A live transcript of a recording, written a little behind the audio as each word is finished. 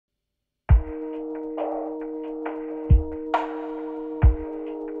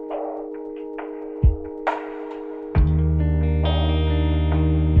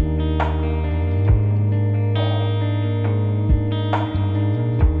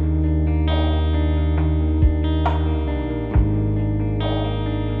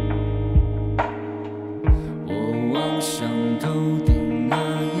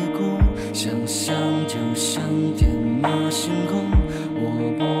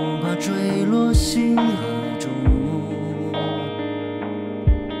信号中，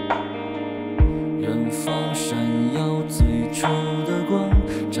远方闪耀最初的光，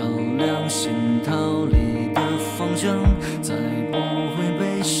照亮心逃离的方向，再不会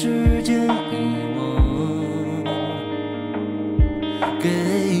被时间遗忘。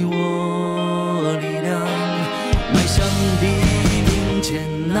给我力量，迈向地平线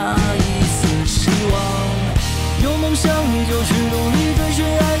那一丝希望。有梦想，你就是努力追寻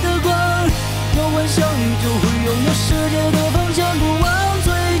爱的光；有幻想，你就会拥有世界的方向。不忘最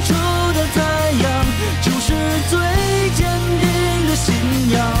初的太阳，就是最坚定的信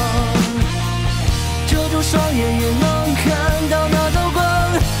仰。遮住双眼也能看到那道光，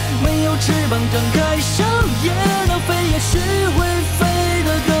没有翅膀张开手也能飞，也许会飞得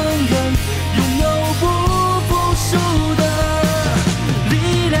更远，拥有不服输的力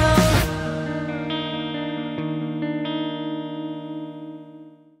量。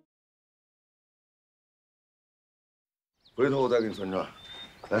回头我再给你算账。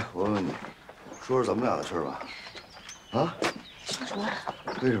来，我问问你，说说咱们俩的事儿吧。啊？说什么？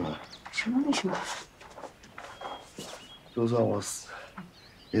为什么？什么为什么？就算我死，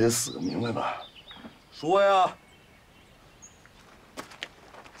也得死个明白吧。说呀。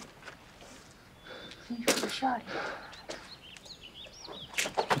你说的是啊？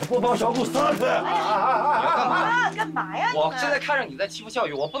不帮小谷撒开！你要干嘛？干嘛呀？我现在看着你在欺负笑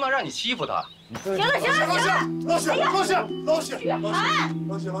语，我不能让你欺负他。行了行了行了，老许老许老许许涵，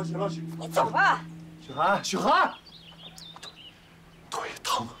老许，你走吧。许涵，腿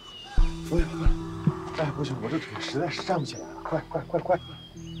疼，扶一扶。哎，不行，我这腿实在是站不起来了，快，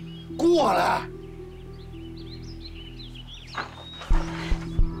过来！啊，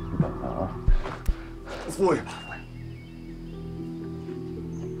扶一把。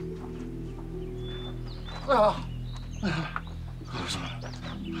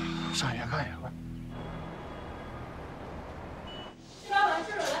上医院看一眼，快！这边完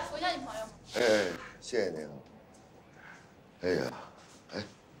事了，来扶一下你朋友。哎，谢谢您啊。哎呀，哎，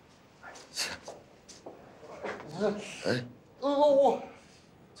哎，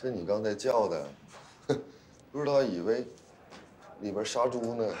这你刚才叫的，不知道以为里边杀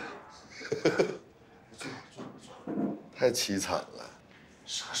猪呢，太凄惨了。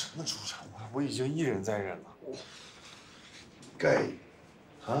杀什么猪场？我已经一忍再忍了。该，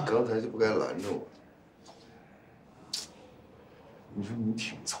刚才就不该拦着我。你说你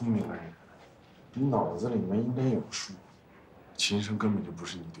挺聪明的人，你脑子里面应该有数。秦升根本就不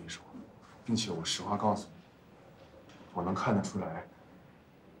是你对手，并且我实话告诉你，我能看得出来，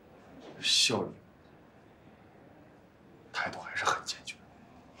笑语态度还是很坚决。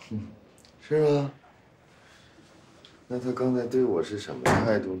是吗？那他刚才对我是什么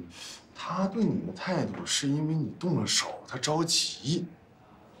态度呢？他对你的态度是因为你动了手，他着急。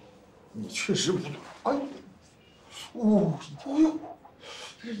你确实不对。哎呦，哦呦，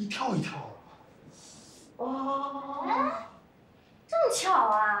这一跳一跳的。哦，这么巧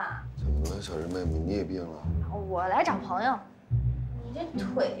啊！怎么了，小师妹妹？你也病了？我来找朋友。你这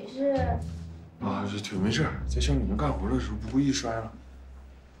腿是？啊，这腿没事，在校里面干活的时候不故意摔了。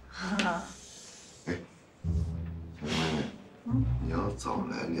哎，小师妹妹，你要早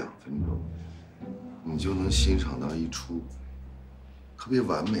来2分钟，你就能欣赏到一出特别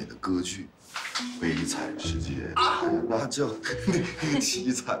完美的歌剧《悲惨世界》，那叫那个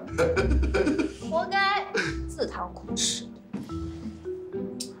凄惨的。活该，自讨苦吃。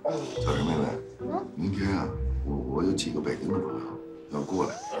小师妹妹，明天啊，我有几个北京的朋友要过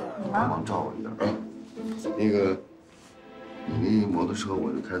来，帮忙照顾一点啊。那个，你那摩托车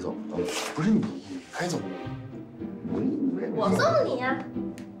我就开走了啊。不是你开走，我送你呀。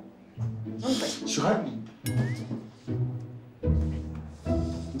许涵，你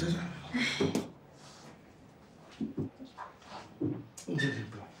这，你这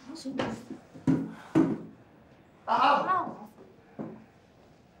不用。那我。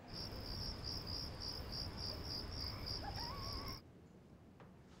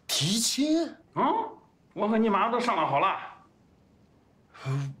提亲？我和你妈都商量好了。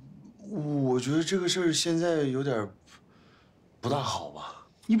我觉得这个事儿现在有点不大好吧？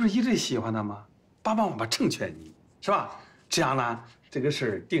你不是一直喜欢他吗？爸爸妈妈成全你，是吧？这样呢，这个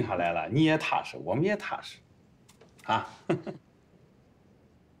事儿定下来了，你也踏实，我们也踏实，啊。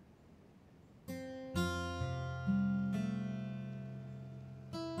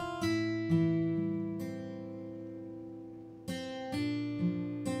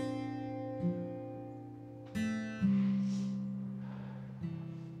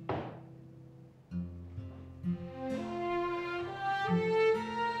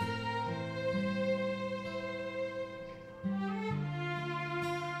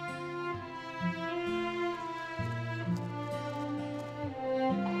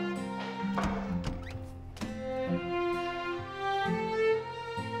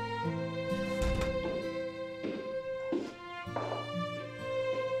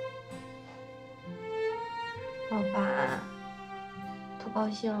老板，多高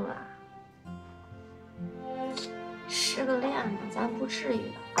兴啊！失个恋吧，咱不至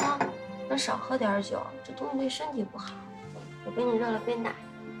于的啊。那少喝点酒，这东西对身体不好。我给你热了杯奶，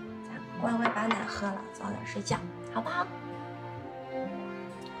咱乖乖把奶喝了，早点睡觉，好不好？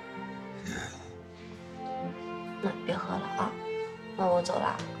那别喝了啊，那我走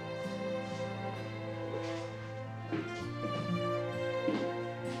了。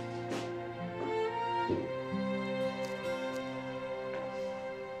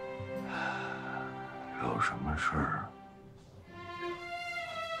有什么事儿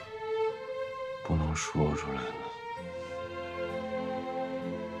不能说出来呢？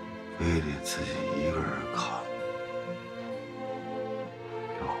非得自己一个人扛，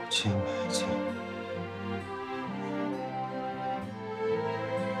有劲没劲？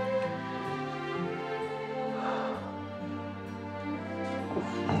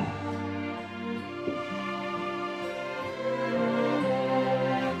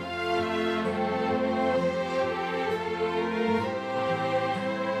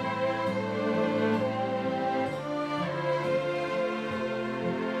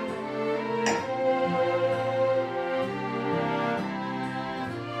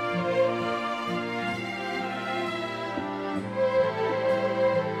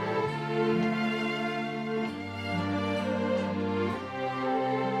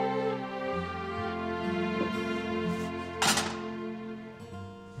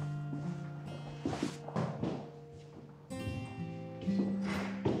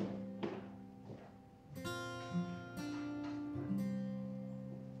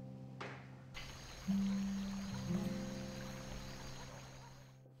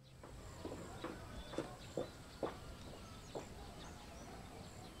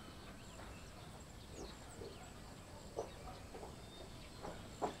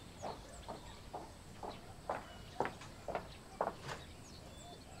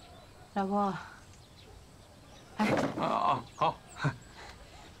老公，哎，好，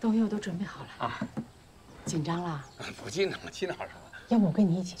东西我都准备好了啊。紧张了？不紧张了，紧张啥了？要不我跟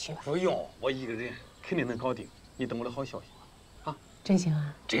你一起去吧？不用，我一个人肯定能搞定。你等我的好消息啊！真行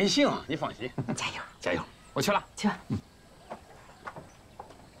啊？真行，你放心。加油，加油！我去了，去吧。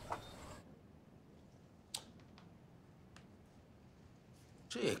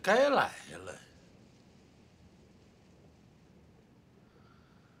这也该来了。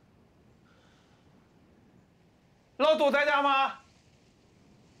老杜在家吗？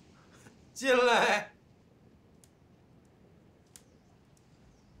进来。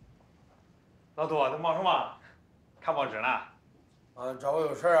老杜在忙什么？看报纸呢？啊，找我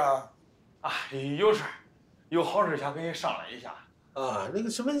有事啊？啊，有事儿，有好事想跟你商量一下。啊，那个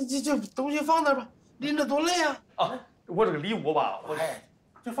什么，这东西放那儿吧，拎着多累啊！啊，我这个礼物吧，哎，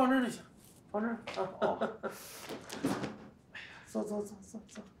就放这儿就行，放这儿啊。哦。走。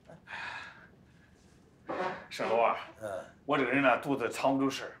沈楼啊，我这个人呢，肚子藏不住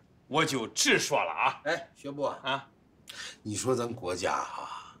事儿，我就直说了啊。哎，学博啊，你说咱国家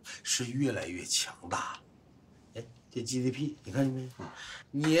哈是越来越强大了，哎，这 GDP 你看见没？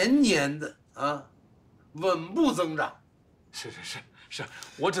年年的啊，稳步增长。是，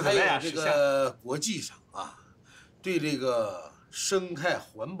我这还有这个国际上啊，对这个生态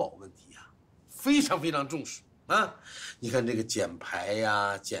环保问题啊，非常重视啊。你看这个减排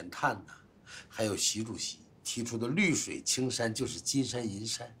呀、减碳呐，还有习主席提出的绿水青山就是金山银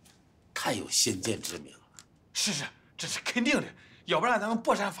山，太有先见之明了。是，这是肯定的，要不然咱们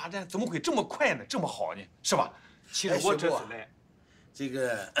博山发展怎么会这么快呢？这么好呢？是吧？其实我这次来，这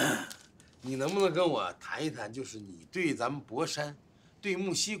个你能不能跟我谈一谈，就是你对咱们博山、对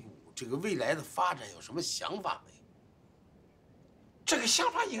木樨谷这个未来的发展有什么想法没有？这个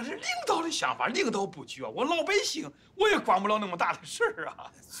想法应该是领导的想法，领导不决，我老百姓我也管不了那么大的事儿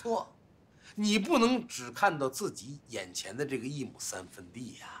啊。错，你不能只看到自己眼前的这个1亩3分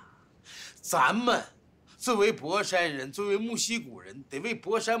地呀。咱们作为博山人，作为木樨谷人，得为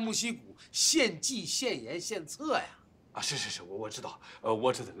博山、木樨谷献计、献言、献策呀。啊，是，我知道，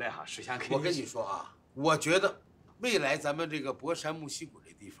我这次来哈是想跟你。我跟你说啊，我觉得未来咱们这个博山、木樨谷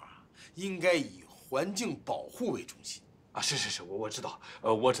这地方啊，应该以环境保护为中心。啊，是，我知道，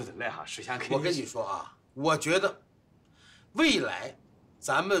我这次来哈是想跟你。我跟你说啊，我觉得未来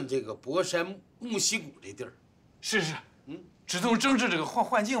咱们这个博山、木樨谷这地儿，是，只从整治这个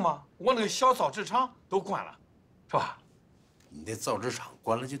环境吗？我那个小造纸厂都关了，是吧？你那造纸厂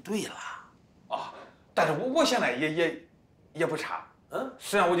关了就对了。啊，但是我现在也不差，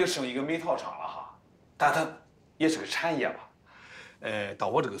虽然我就剩一个煤陶厂了哈，但它也是个产业吧。到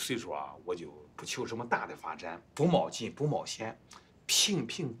我这个岁数啊，我就不求什么大的发展，不冒进不冒险，平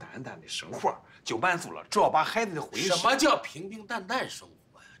平淡淡的生活就满足了，只要把孩子的婚事。什么叫平平淡淡生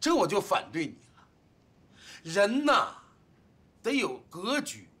活呀？这我就反对你了。人呐，得有格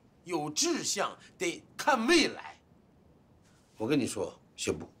局，有志向，得看未来。我跟你说，学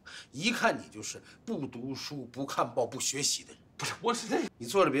步，一看你就是不读书、不看报、不学习的人。不是，我是这。你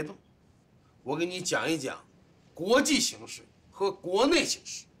坐着别动，我给你讲一讲国际形势和国内形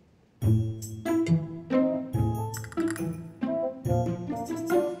势。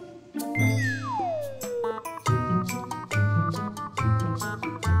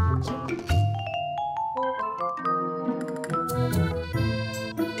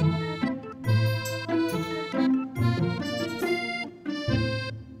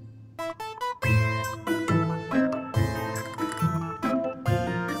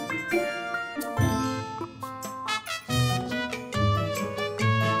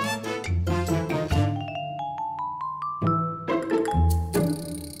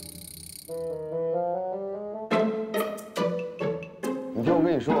我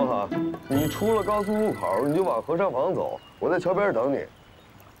跟你说哈，你出了高速路口，你就往和尚坊走，我在桥边等你。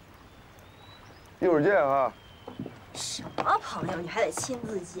一会儿见哈。什么朋友，你还得亲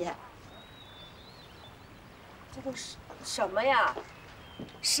自接？这都是什么呀？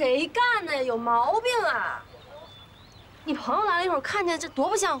谁干的呀？有毛病啊！你朋友来了，一会儿看见这多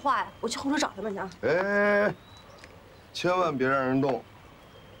不像话呀！我去后厨找他们去啊！哎，千万别让人动，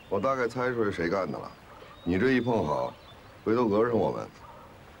我大概猜出来谁干的了。你这一碰好，回头讹上我们。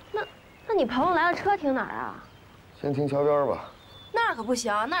那你朋友来了，车停哪儿啊？先停桥边吧。那儿可不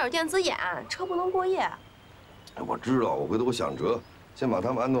行，那儿有电子眼，车不能过夜。哎，我知道，我回头我想辙，先把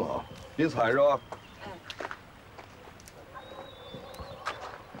他们安顿好，别踩着啊。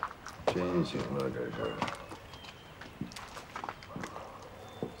真行啊，这是。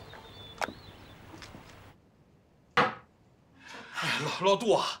哎呀，老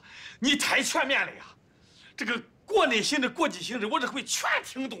杜啊，你太全面了呀！这个国内形势、国际形势，我这回全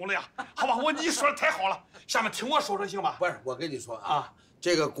听懂了呀。好吧，你说的太好了，下面听我说说行吧？不是，我跟你说啊，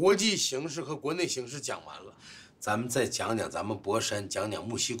这个国际形势和国内形势讲完了，咱们再讲讲咱们博山，讲讲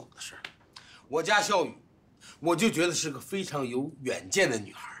木溪谷的事儿。我家笑语，我就觉得是个非常有远见的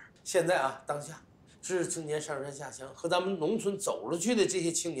女孩。现在啊，当下知识青年上山下乡，和咱们农村走出去的这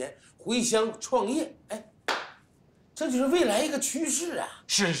些青年回乡创业，哎，这就是未来一个趋势啊！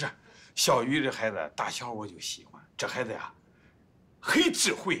是，小雨这孩子打小我就喜欢，这孩子呀，很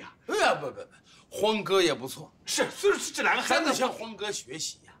智慧呀。哎呀，不，欢哥也不错。是，所以说这两个孩子咱得向欢哥学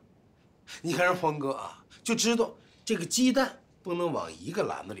习呀。你看人欢哥啊，就知道这个鸡蛋不能往一个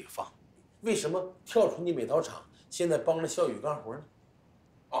篮子里放。为什么跳出你美陶厂，现在帮着笑语干活呢？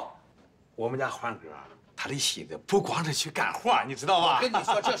哦，我们家欢哥他的心思不光是去干活，你知道吧？我跟你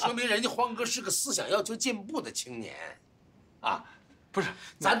说，这说明人家欢哥是个思想要求进步的青年，啊，不是，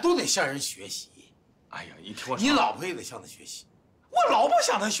咱都得向人学习。哎呀，你听我说，你老婆也得向他学习。我老婆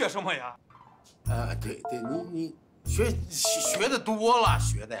向他学什么呀？对，你学的多了，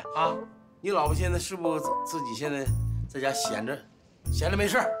学的呀啊！你老婆现在是不是自己现在在家闲着没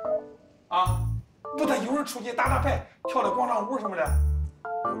事儿啊？不得有人出去打牌、跳跳广场舞什么的，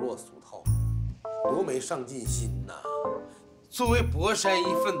不落俗套，多没上进心呐！作为博山一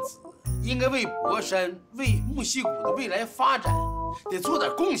份子，应该为博山、为木溪谷的未来发展，得做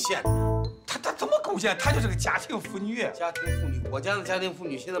点贡献呐。他怎么贡献？他就是个家庭妇女。家庭妇女，我家的家庭妇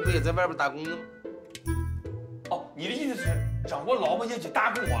女现在不也在外边打工呢吗？哦，你的意思是让我老婆也去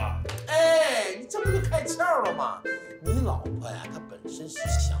打工啊？哎，你这不就开窍了吗？你老婆呀，她本身是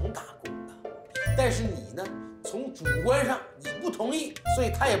想打工的，但是你呢，从主观上你不同意，所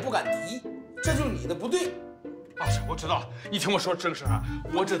以她也不敢提，这就是你的不对。啊，是，我知道了。你听我说这个事啊，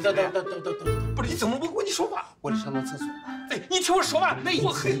我这等，不是你怎么不跟你说话？我得上趟厕所。哎，你听我说完，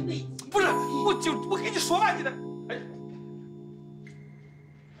我很不是，我跟你说完你的。哎，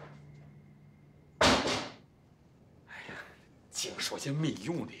哎呀，净说些没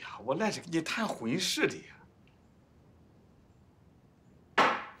用的呀！我来是跟你谈婚事的呀。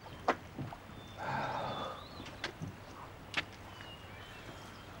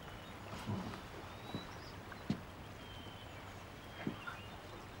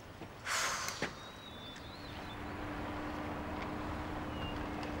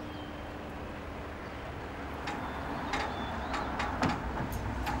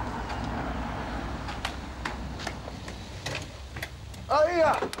哎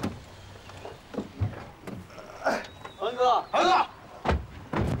呀，文哥，哎呀，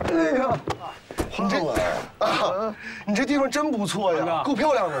胖子啊，你这地方真不错呀，够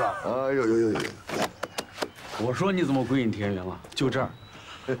漂亮的了。哎呦，我说你怎么归隐田园了？就这儿，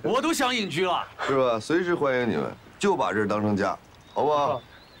我都想隐居了，是吧？随时欢迎你们，就把这儿当成家。好不好？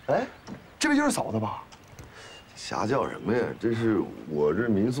哎，这位就是嫂子吧？瞎叫什么呀？这是我这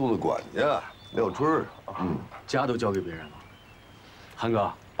民宿的管家廖春。家都交给别人了。韩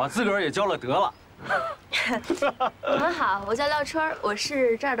哥，把自个儿也交了得了。你们好，我叫廖春，我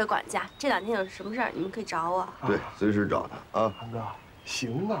是这儿的管家。这2天有什么事儿，你们可以找我。对，随时找他啊。韩哥，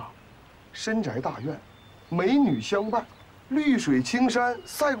行啊，深宅大院，美女相伴，绿水青山，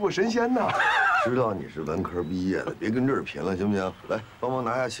赛过神仙呐。知道你是文科毕业的，别跟这儿贫了，行不行？来，帮忙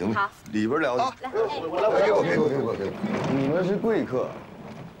拿下行李，好，里边聊去。来，给我。你们是贵客。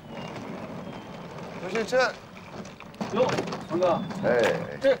不是这，哟，韩哥，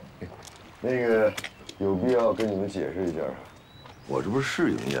哎，这，那个有必要跟你们解释一下，我这不是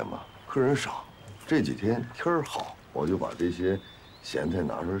试营业吗？客人少，这几天天儿好，我就把这些咸菜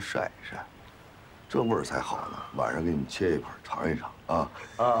拿出来晒一晒，这味儿才好呢。晚上给你们切一盘尝一尝啊。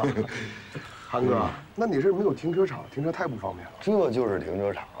韩哥，那你这没有停车场，停车太不方便了。这就是停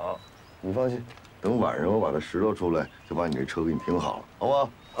车场，你放心，等晚上我把它拾掇出来，就把你这车给你停好了，好不好？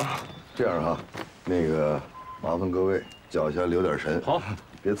这样哈，那个麻烦各位脚下留点神，好，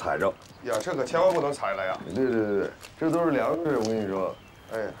别踩着。呀，这可千万不能踩了呀！对，这都是粮食，我跟你说。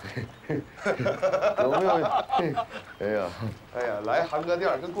哎，有没有？哎呀，来韩哥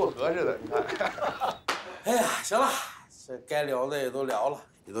店跟过河似的，你看。哎呀，行了，这该聊的也都聊了，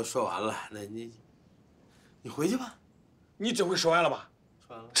也都说完了，那你回去吧。你这回说完了吧？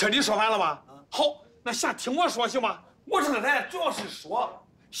说完了。彻底说完了吧？好，那先听我说行吗？我这来主要是说。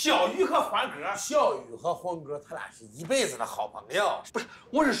笑宇和欢哥，笑宇和欢哥，他俩是一辈子的好朋友。不是，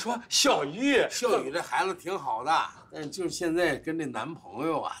我是说笑宇这孩子挺好的，但就是现在跟这男朋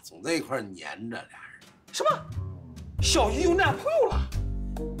友啊，总在一块黏着，俩人。什么？笑宇有男朋友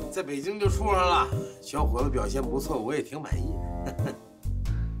了？在北京就处上了，小伙子表现不错，我也挺满意。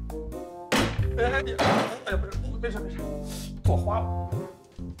哎，不是，没事，坐滑了。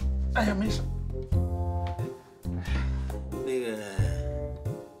哎呀，没事。那个。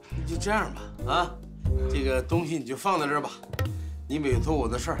就这样吧，这个东西你就放在这儿吧。你委托我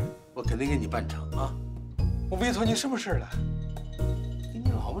的事儿，我肯定给你办成啊。我委托你什么事儿了？给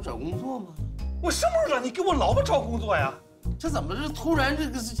你老婆找工作吗？我什么时候让你给我老婆找工作呀？这怎么突然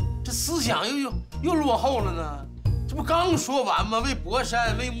这思想又落后了呢？这不刚说完吗？为博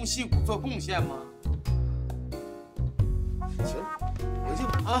山、为木溪谷做贡献吗？行，回去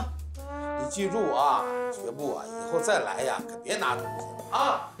吧啊。你记住啊，绝不啊，以后再来呀，可别拿东西了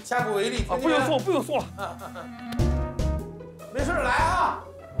啊，下不为例。不用送了。没事来啊，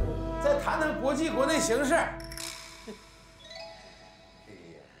再谈谈国际国内形势。哎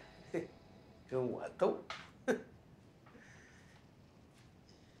呀，跟我斗。哎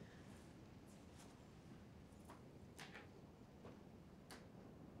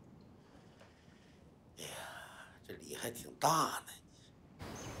呀，这理还挺大呢。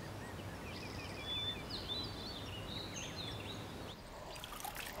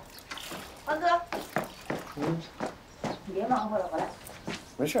欢哥，你别忙活了，回来。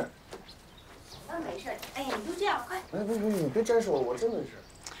没事。没事。哎呀，你就这样，快。哎，不，你别沾手，我真没事。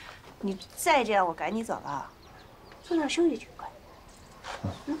你再这样，我赶你走了。坐那儿休息去，快。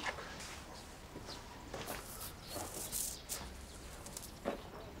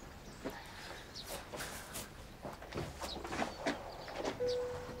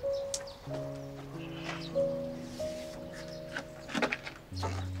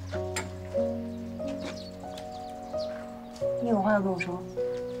你有话要跟我说？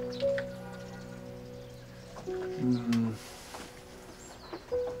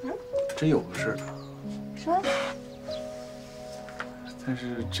真有个事儿。说。但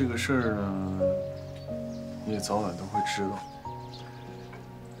是这个事儿呢，你也早晚都会知道。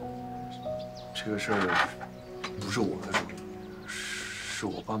这个事儿不是我的主意，是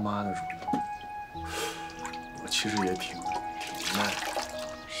我爸妈的主意。我其实也挺无奈的。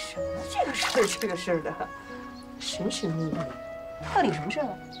什么这个事儿的，神神秘秘，到底什么事儿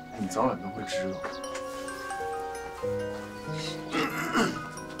啊？你早晚都会知道。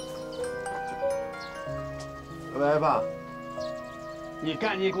喂，爸，你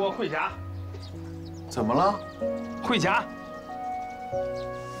赶紧给我回家。怎么了？回家。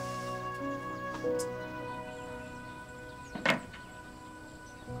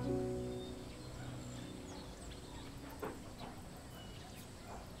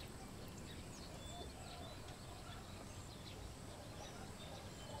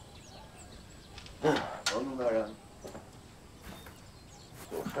王总大人，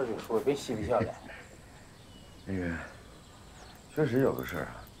有事就说，别嬉皮笑脸。那个，确实有个事儿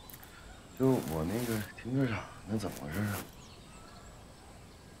啊，就我那个停车场，那怎么回事啊？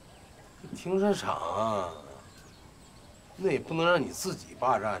停车场啊，那也不能让你自己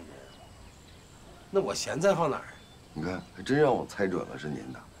霸占着。那我咸菜放哪儿？你看，还真让我猜准了是您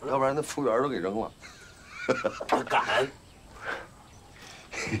的，要不然那服务员都给扔了。我敢。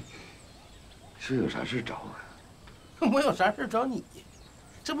是有啥事找我呀？我有啥事找你？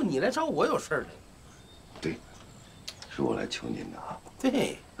这不你来找我有事儿呢？对，是我来求您的啊。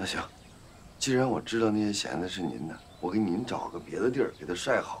对。那行，既然我知道那些咸菜是您的，我给您找个别的地儿给它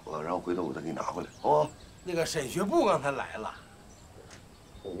晒好了，然后回头我再给你拿回来，好不好？那个沈学部刚才来了。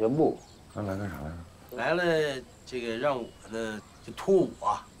沈学部，他来干啥来着？来了，这个让我呢就托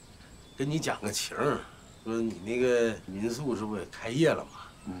我，跟你讲个情儿，说你那个民宿这不也开业了吗？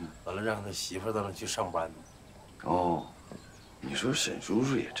完了让他媳妇到那去上班。哦，你说沈叔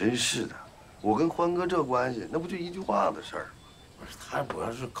叔也真是的，我跟欢哥这关系，那不就一句话的事儿？不是，他主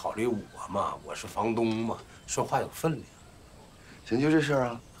要是考虑我嘛，我是房东嘛，说话有分量。行，就这事儿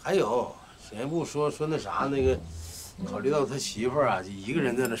啊。还有沈学部说那啥那个。考虑到他媳妇儿啊，就一个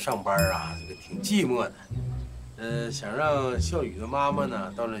人在那上班啊，这个挺寂寞的。想让笑宇的妈妈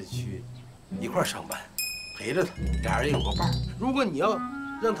呢到那去一块儿上班，陪着他，俩人有个伴儿。如果你要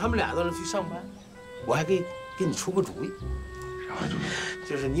让他们俩到那去上班，我还给你出个主意。啥主意？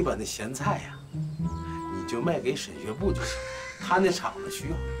就是你把那咸菜呀，你就卖给沈学部就行，他那厂子需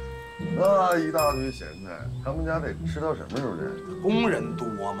要。那一大堆咸菜，他们家得吃到什么时候去？工人多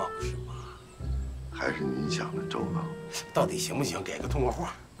嘛，不是吗？还是您想的周到，到底行不行？给个通个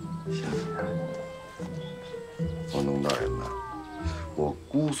话。行。房东大人呐，我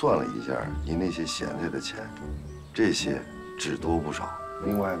估算了一下您那些咸菜的钱，这些只多不少。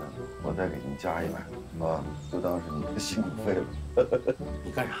另外呢，我再给您加100啊，就当是您的辛苦费了。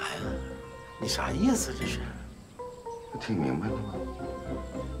你干啥呀？你啥意思这是？听明白了吗？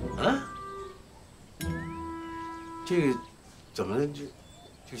啊？这个怎么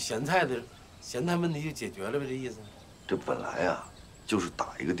就咸菜问题就解决了呗？这意思？这本来啊就是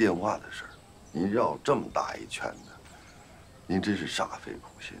打一个电话的事儿，您绕这么大一圈子，您真是煞费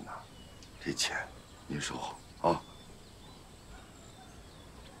苦心呐。这钱您收好啊。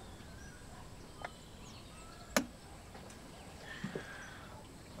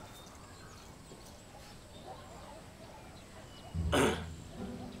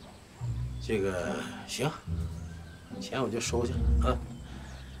这个行，钱我就收下了啊。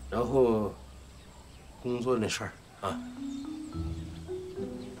然后工作那事儿啊，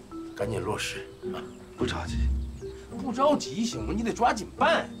赶紧落实啊！不着急，不着急行吗？你得抓紧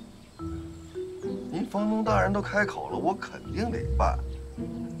办。您房东大人都开口了，我肯定得办。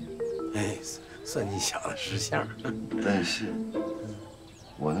哎，算你想的识相。但是，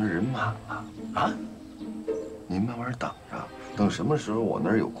我那人满了啊！您慢慢等着，等什么时候我那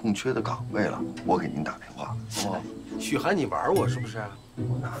儿有空缺的岗位了，我给您打电话，好不好？许涵，你玩我是不是？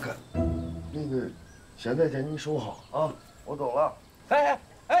我哪敢？那个咸菜钱您收好啊，我走了。哎，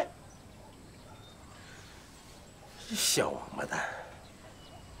这小王八蛋！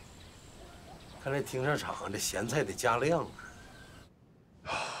看来停车场这咸菜得加量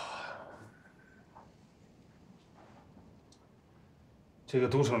啊。这个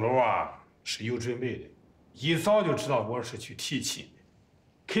东城楼啊是有准备的，一早就知道我是去提亲的，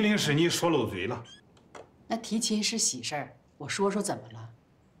肯定是你说漏嘴了。那提亲是喜事儿，我说说怎么了？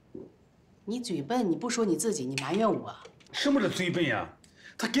你嘴笨，你不说你自己，你埋怨我。什么是嘴笨呀？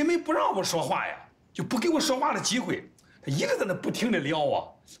他根本不让我说话呀，就不给我说话的机会。他一直在那不停的聊啊，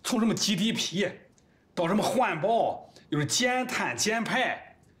从什么 GDP 到什么环保，又是减碳减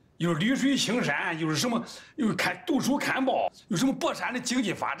排，又是绿水青山，又是什么，又读书看报，又什么博山的经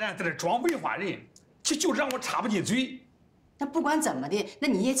济发展，在这装文化人，就让我插不进嘴。那不管怎么的，那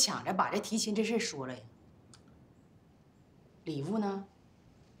你也抢着把这提亲这事说了呀。礼物呢？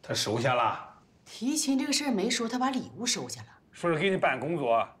他收下了。提亲这个事儿没说，他把礼物收下了，说是给你办工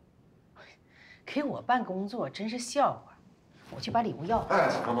作。给我办工作真是笑话。我去把礼物要回来。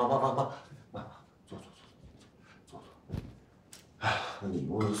哎，妈，坐。哎，那礼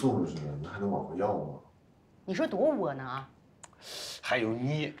物都送出去了，你还能往回要吗？你说多窝囊啊！还有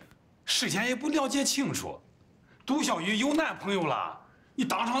你，事先也不了解清楚。杜小雨有男朋友了，你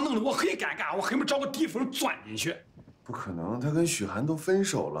当场弄得我很尴尬，我恨不得找个地缝钻进去。不可能，他跟许涵都分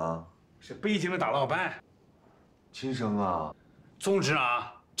手了。是北京的大老板，亲生啊。总之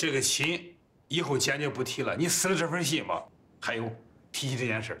啊，这个亲以后坚决不提了。你死了这份心吧。还有提起这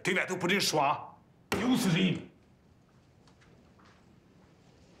件事，对外头不准说啊，有死人。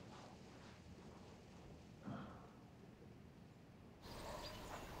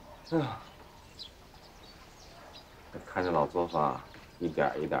看着老作坊一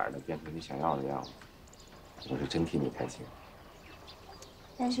点一点的变成你想要的样子，我是真替你开心。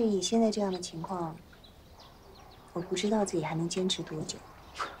但是以现在这样的情况，我不知道自己还能坚持多久。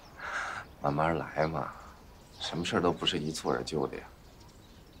慢慢来嘛，什么事儿都不是一蹴而就的呀。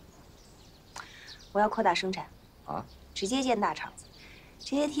我要扩大生产，啊，直接建大厂子。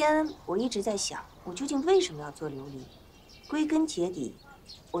这些天我一直在想，我究竟为什么要做琉璃？归根结底，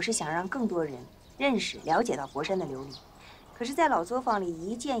我是想让更多人认识、了解到博山的琉璃。可是，在老作坊里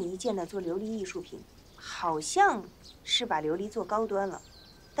一件一件的做琉璃艺术品，好像是把琉璃做高端了，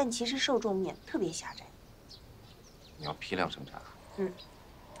但其实受众面特别狭窄。你要批量生产？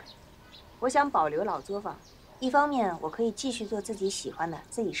我想保留老作坊，一方面我可以继续做自己喜欢的、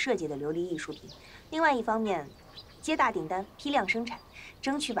自己设计的琉璃艺术品，另外一方面，接大订单，批量生产，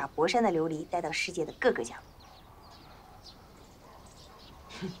争取把博山的琉璃带到世界的各个角落。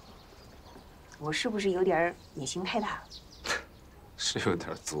我是不是有点野心太大了？是有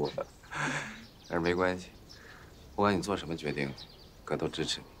点作了，但是没关系，不管你做什么决定，哥都支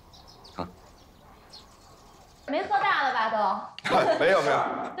持你。 没喝大了吧都？没有没有。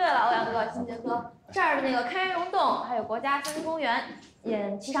对了，欧阳哥、金杰哥，这儿的那个开元溶洞，还有国家森林公园，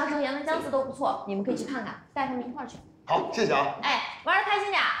演齐长城、阎文姜子都不错，你们可以去看看，带他们一块儿去。好，谢谢啊。哎，玩得开心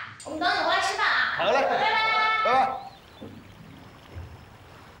点，我们等你回来吃饭啊。好嘞，拜拜。拜拜。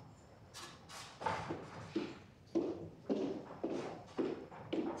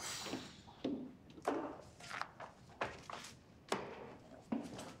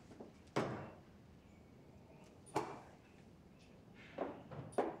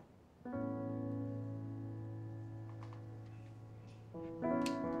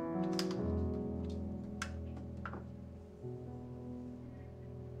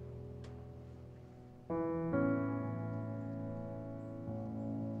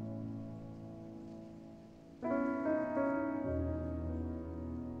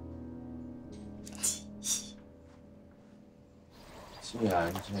 既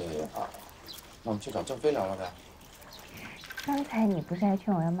然这样，那我们去找郑飞聊聊呗。刚才你不是还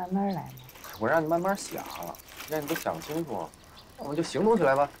劝我要慢慢来吗？我让你慢慢想，让你都想清楚，那我们就行动起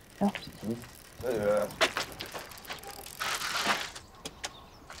来吧。走。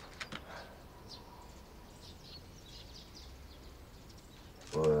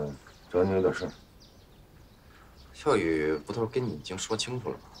我找你有点事儿。笑语不都是跟你已经说清楚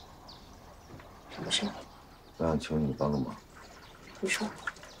了吗？什么事？我想请你帮个忙。 你说，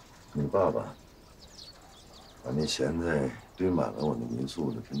你爸爸把那咸菜堆满了我的民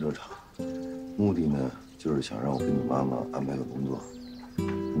宿的停车场，目的呢就是想让我跟你妈妈安排个工作。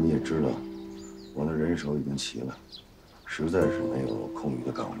你也知道，我的人手已经齐了，实在是没有空余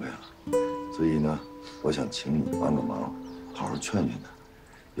的岗位了。所以呢，我想请你帮个忙，好好劝劝他，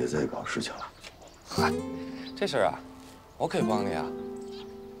别再搞事情了。嗨，这事儿啊，我可以帮你啊。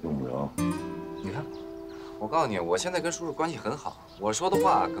用不着。你看。 我告诉你，我现在跟叔叔关系很好，我说的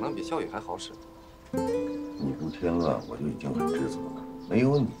话可能比笑语还好使。你入天乱，我就已经很知足了。没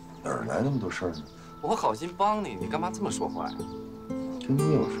有你，哪儿来那么多事儿呢？我好心帮你，你干嘛这么说话呀？跟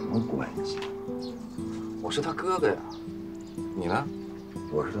你有什么关系？我是他哥哥呀，你呢？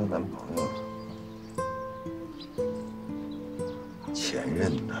我是他男朋友，前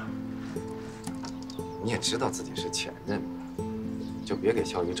任的。你也知道自己是前任的，就别给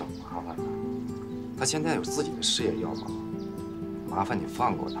笑语找麻烦了。 他现在有自己的事业要忙，麻烦你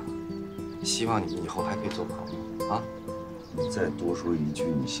放过他。希望你们以后还可以做朋友啊！你再多说一句，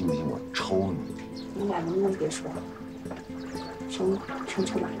你信不信我抽你？你俩能不能别说了？上车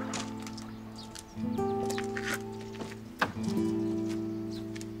吧。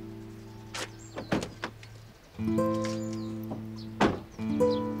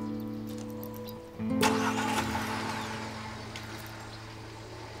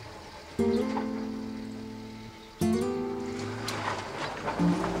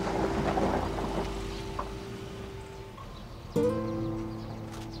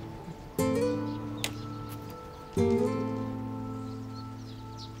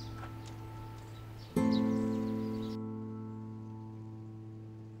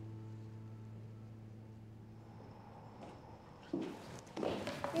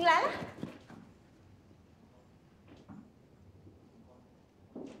你来了。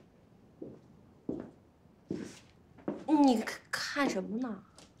你看什么呢？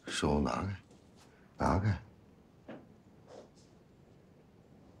手拿开，拿开。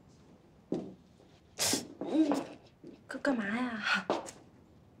干嘛呀？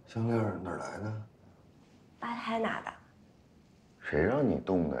项链哪儿来的？吧台拿的。谁让你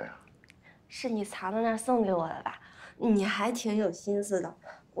动的呀？是你藏在那儿送给我的吧？你还挺有心思的。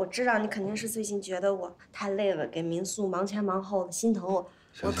我知道你肯定是最近觉得我太累了，给民宿忙前忙后的，心疼我。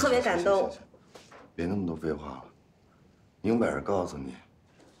我特别感动。别那么多废话了，明摆着告诉你，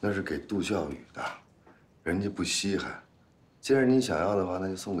那是给杜笑语的，人家不稀罕。既然你想要的话，那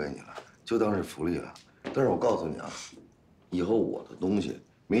就送给你了，就当是福利了。但是我告诉你啊，以后我的东西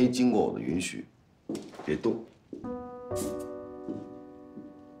没经过我的允许，别动。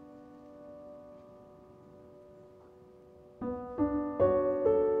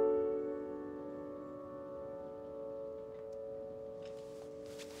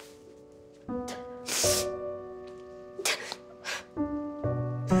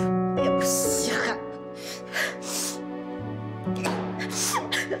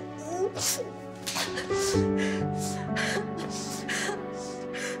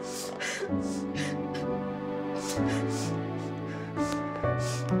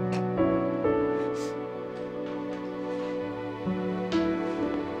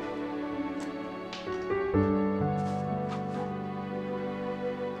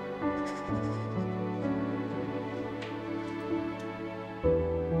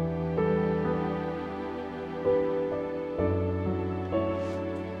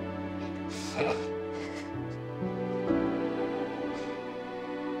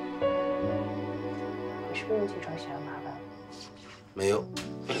你是不是又去找许安麻烦了？没有，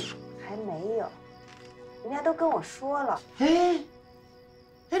还没有，人家都跟我说了。哎，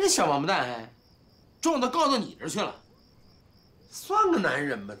这小王八蛋还撞到告到你这儿去了，算个男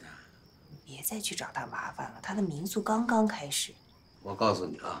人吧他。别再去找他麻烦了，他的民宿刚刚开始。我告诉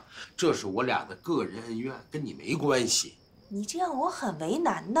你啊，这是我俩的个人恩怨，跟你没关系。你这样我很为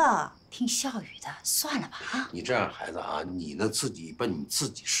难的。听笑语的，算了吧啊！你这样孩子啊，你呢自己把你自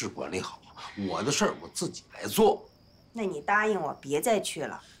己事管理好，我的事儿我自己来做。那你答应我别再去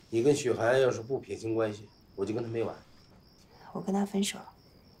了。你跟许涵要是不撇清关系，我就跟他没完。我跟他分手了。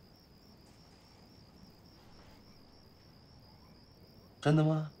真的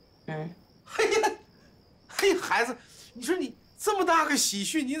吗？嗯。哎呀，孩子，你说你这么大个喜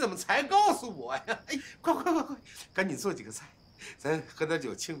讯，你怎么才告诉我呀？哎，快，赶紧做几个菜，咱喝点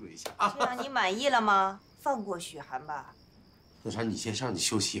酒庆祝一下啊！这样你满意了吗？放过许涵吧。那啥，你先上去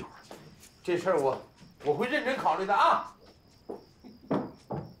休息一会儿，这事儿我会认真考虑的啊。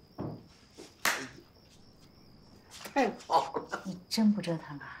太好了！你真不折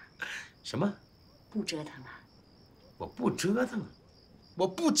腾啊？什么？不折腾啊？我不折腾，我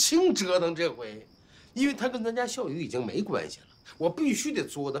不轻折腾这回，因为他跟咱家笑语已经没关系了，我必须得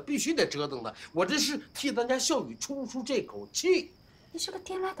作他，必须得折腾他，我这是替咱家笑语出这口气。你这个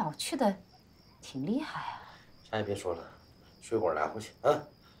颠来倒去的，挺厉害啊！啥也别说了，水果拿回去啊，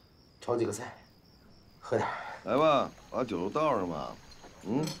炒几个菜，喝点。来吧，把酒都倒上吧。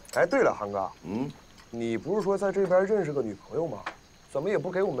哎，对了，韩哥，你不是说在这边认识个女朋友吗？怎么也不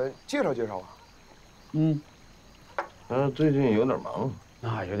给我们介绍介绍啊？最近有点忙，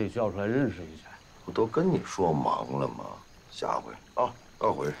那也得叫出来认识一下。我都跟你说忙了吗？下回啊，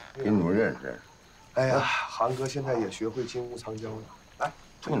到回给你们认识认识。哎呀，韩哥现在也学会金屋藏娇了。来，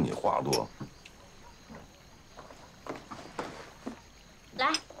就你话多。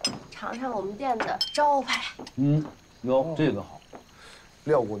来，尝尝我们店的招牌。哟，这个好。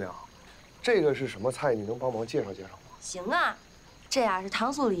廖姑娘，这个是什么菜？你能帮忙介绍介绍吗？行啊，这呀是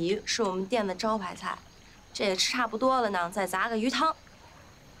糖醋鲤鱼，是我们店的招牌菜。这个吃差不多了呢，再砸个鱼汤。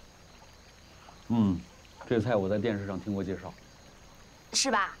这菜我在电视上听过介绍，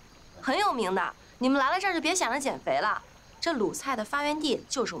是吧？很有名的。你们来了这儿就别想着减肥了，这鲁菜的发源地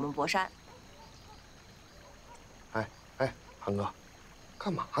就是我们博山。哎，韩哥，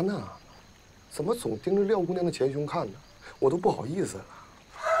干嘛呢？怎么总盯着廖姑娘的前胸看呢？我都不好意思了。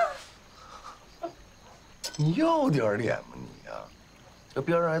你要点脸吗你呀？这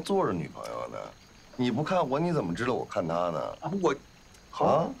边上还坐着女朋友呢，你不看我，你怎么知道我看她呢？我，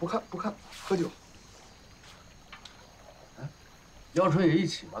好，不看，喝酒。姚春也一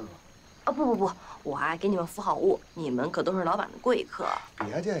起吧，哥。啊不，我还给你们服好务，你们可都是老板的贵客。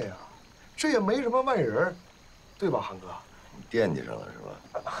别介呀，这也没什么外人，对吧，韩哥？你惦记上了是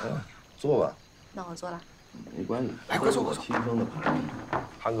吧？坐吧。那我坐了。没关系，来，快坐。亲生的朋友。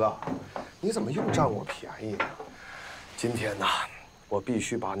韩哥，你怎么又占我便宜呢？今天呢，我必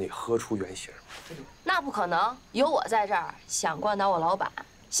须把你喝出原形。那不可能，有我在这儿，想灌倒我老板，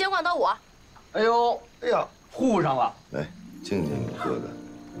先灌倒我。哎呦，哎呀，护上了。来，敬敬你哥哥。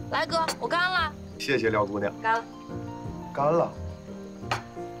来哥，我干了。谢谢廖姑娘。干了。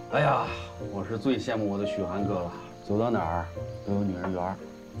哎呀，我是最羡慕我的许涵哥了，走到哪儿都有女人缘。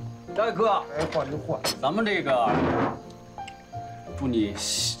大哥，哎，换就换，咱们这个，祝你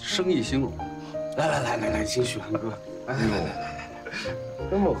生意兴隆。来，请许涵哥。来，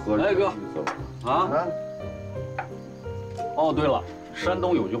这么合适。来哥，啊。哦，对了，山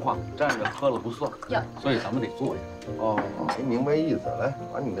东有句话，站着喝了不算，所以咱们得坐下。哦，没明白意思。来，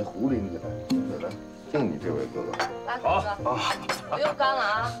把你那壶里那个来。敬你这位哥哥。来，哥哥，我又干了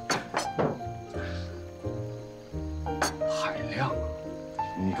啊！海量啊！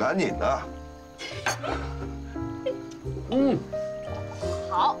你赶紧的。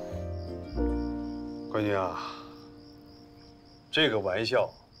好。闺女啊，这个玩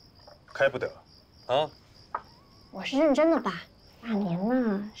笑开不得啊！我是认真的爸，大年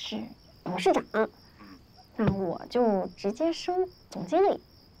呢是董事长，那我就直接升总经理，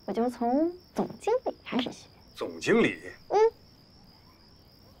我就从总经理开始学。总经理？嗯。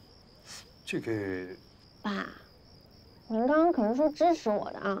这个。爸，您刚刚可是说支持我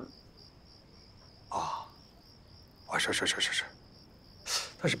的啊。是。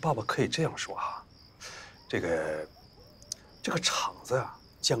但是爸爸可以这样说啊，这个厂子啊，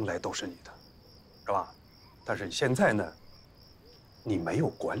将来都是你的，是吧？但是现在呢，你没有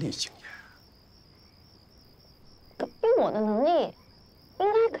管理经验。以我的能力，应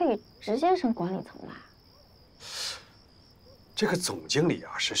该可以直接升管理层吧？这个总经理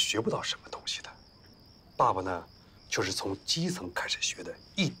啊，是学不到什么东西的。爸爸呢，就是从基层开始学的，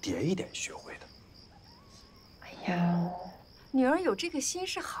一点一点学会的。哎呀，女儿有这个心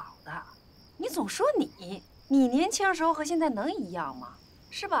是好的，你总说你年轻的时候和现在能一样吗？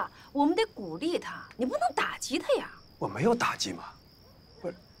是吧？我们得鼓励她，你不能打击她呀。我没有打击嘛，不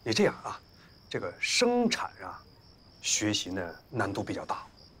是你这样啊，这个生产啊，学习呢难度比较大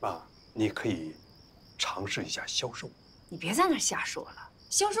啊，你可以尝试一下销售。你别在那瞎说了，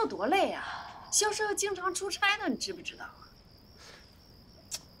销售多累啊！销售要经常出差呢，你知不知道啊？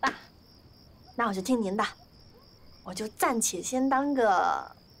爸，那我就听您的，我就暂且先当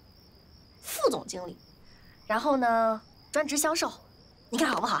个副总经理，然后呢，专职销售，你看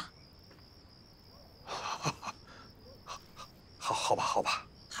好不好？好吧。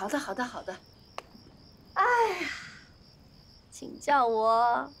好的。哎呀，请叫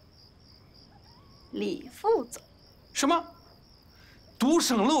我李副总。什么？杜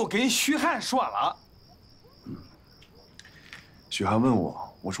生楼跟许晗说了？许晗问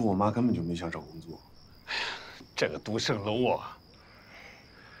我，我说我妈根本就没想找工作。这个杜生楼啊，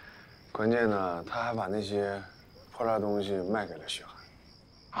关键呢，他还把那些破烂东西卖给了许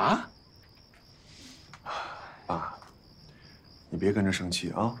晗。啊？爸，你别跟着生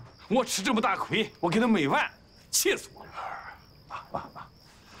气啊！我吃这么大亏，我给他没完，气死我了！爸，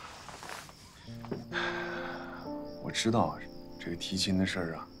我知道这个提亲的事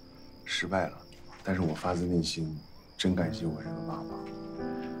儿啊，失败了，但是我发自内心真感谢我这个爸爸，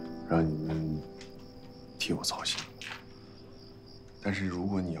让你们替我操心。但是如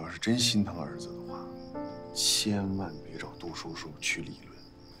果你要是真心疼儿子的话，千万别找杜叔叔去理论。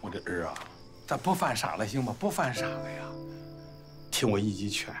我这儿啊，咱不犯傻了行吗？不犯傻了呀！听我一句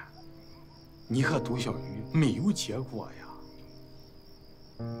劝，你和杜小雨没有结果呀。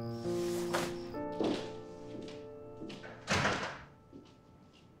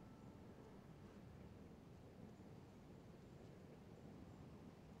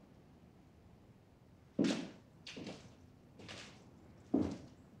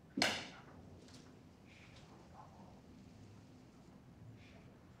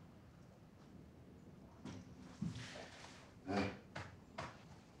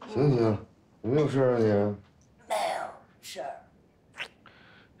醒，有没有事啊你？没有事儿。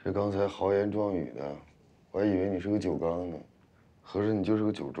这刚才豪言壮语的，我还以为你是个酒缸呢，合着你就是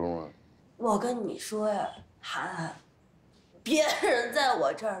个酒盅啊！我跟你说呀，涵涵，别人在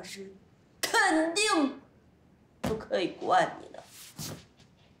我这儿是肯定不可以惯你的，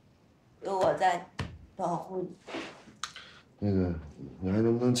有我在保护你。那个，你还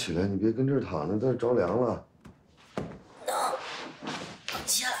能不能起来？你别跟这儿躺着，这着凉了。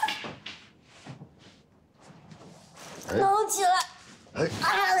起来，能起来。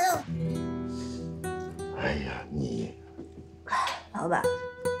哎呀，你，老板，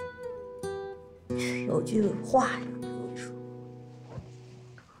有句话要跟你说，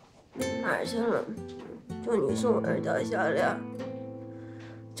哪儿去了？就你送我这条项链，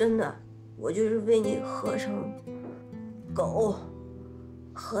真的，我就是为你合成狗，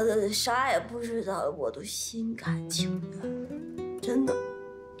合的啥也不知道，我都心甘情愿，真的。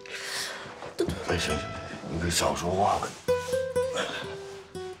哎，行，你可少说话了。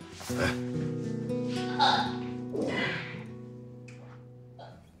哎。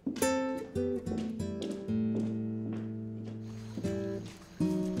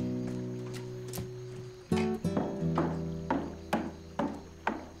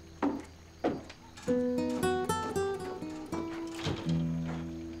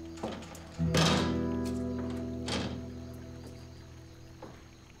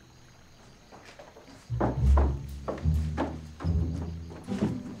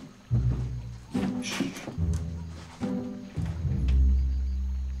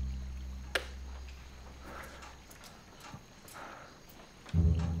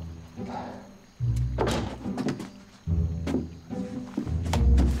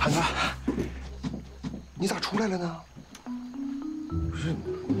出来了呢？不是，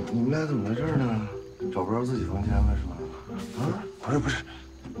你们俩怎么在这儿呢？找不着自己房间了是吗？啊？不是，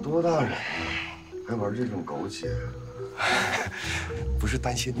多大人了，还玩这种苟且？不是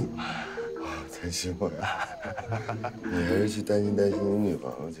担心你吗？担心我呀？你还是去担心你女朋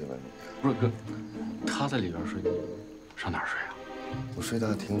友去吧你。不是哥，他在里边睡，你上哪儿睡啊？我睡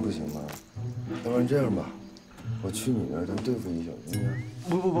大厅不行吗？要不然这样吧，我去你那儿，咱对付一宿行不行？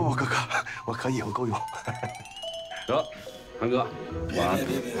不，哥，我可以，我够用。得，韩哥，别，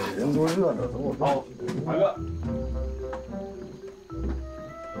人多热闹，等我到。韩哥，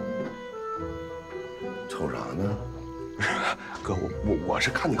瞅啥呢？不是，哥，我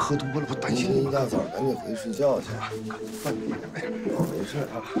是看你喝多了，我担心你。一大早赶紧回去睡觉去。饭店没事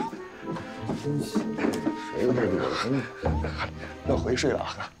啊。真行，谁都不理我。那我回去睡了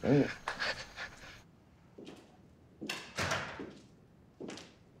啊。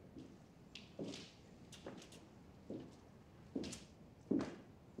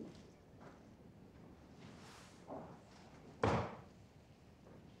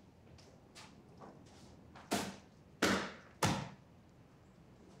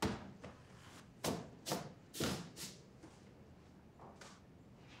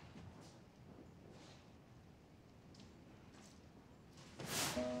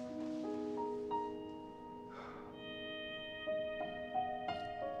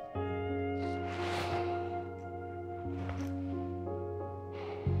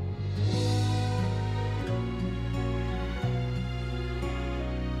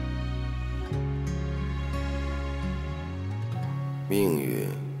命运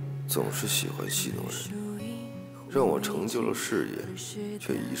总是喜欢戏弄人，让我成就了事业，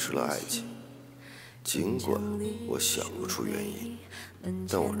却遗失了爱情。尽管我想不出原因，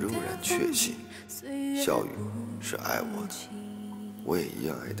但我仍然确信，笑语是爱我的，我也一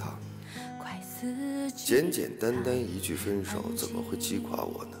样爱他。简简单单一句分手，怎么会击垮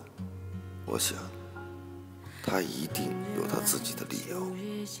我呢？我想，他一定有他自己的理由，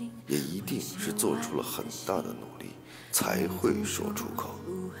也一定是做出了很大的努力，才会说出口。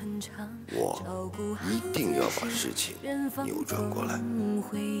我一定要把事情扭转过来。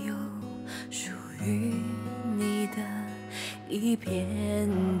属于你的一片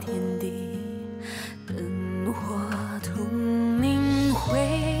天地，灯火通明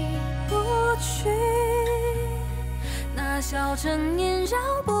回不去，那小尘萦绕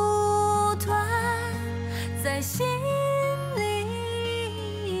不断在心里。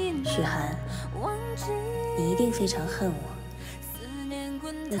许涵，你一定非常恨我，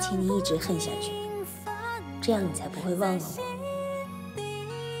那请你一直恨下去，这样你才不会忘了我。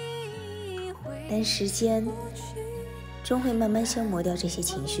但时间终会慢慢消磨掉这些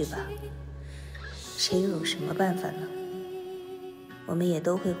情绪吧，谁又有什么办法呢？我们也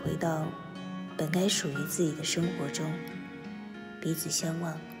都会回到本该属于自己的生活中，彼此相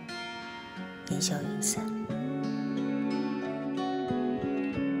望，烟消云散。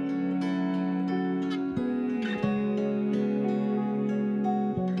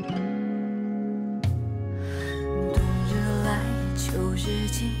冬日来秋日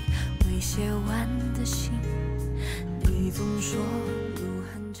尽，未写完的信，你总说路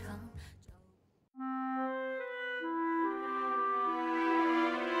很长。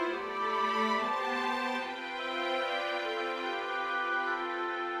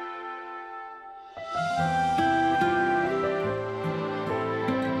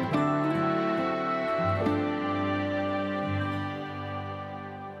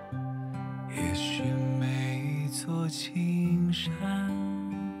也许每座青山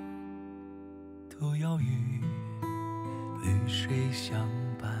都要与绿水相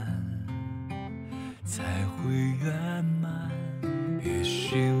伴，才会圆满。也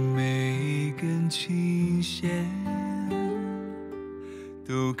许每一根琴弦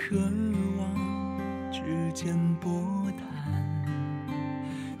都渴望指尖波澜，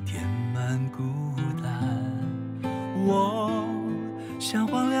填满孤单。我像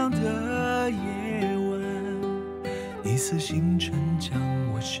荒凉的夜晚，一丝星辰将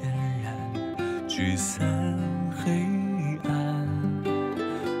我渲染，聚散黑暗。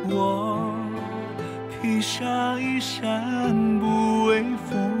我披上衣衫，不畏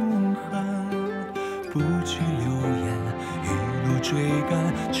风寒，不惧流言，一路追赶，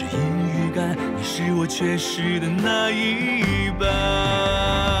只因预感你是我缺失的那一半。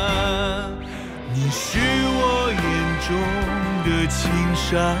你是我眼中的青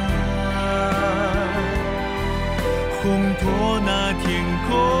山，烘托那天空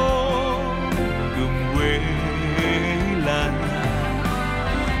更蔚蓝。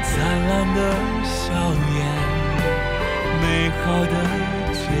灿烂的笑颜，美好的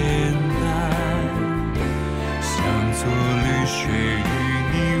简单，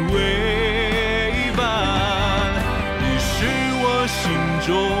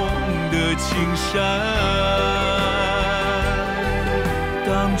山，挡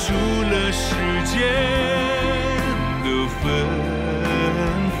住了时间的纷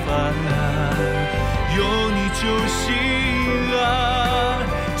繁。有你就心安，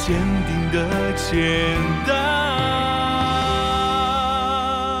坚定的简单。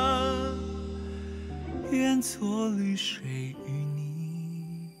愿做绿水与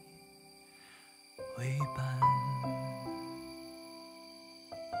你为伴。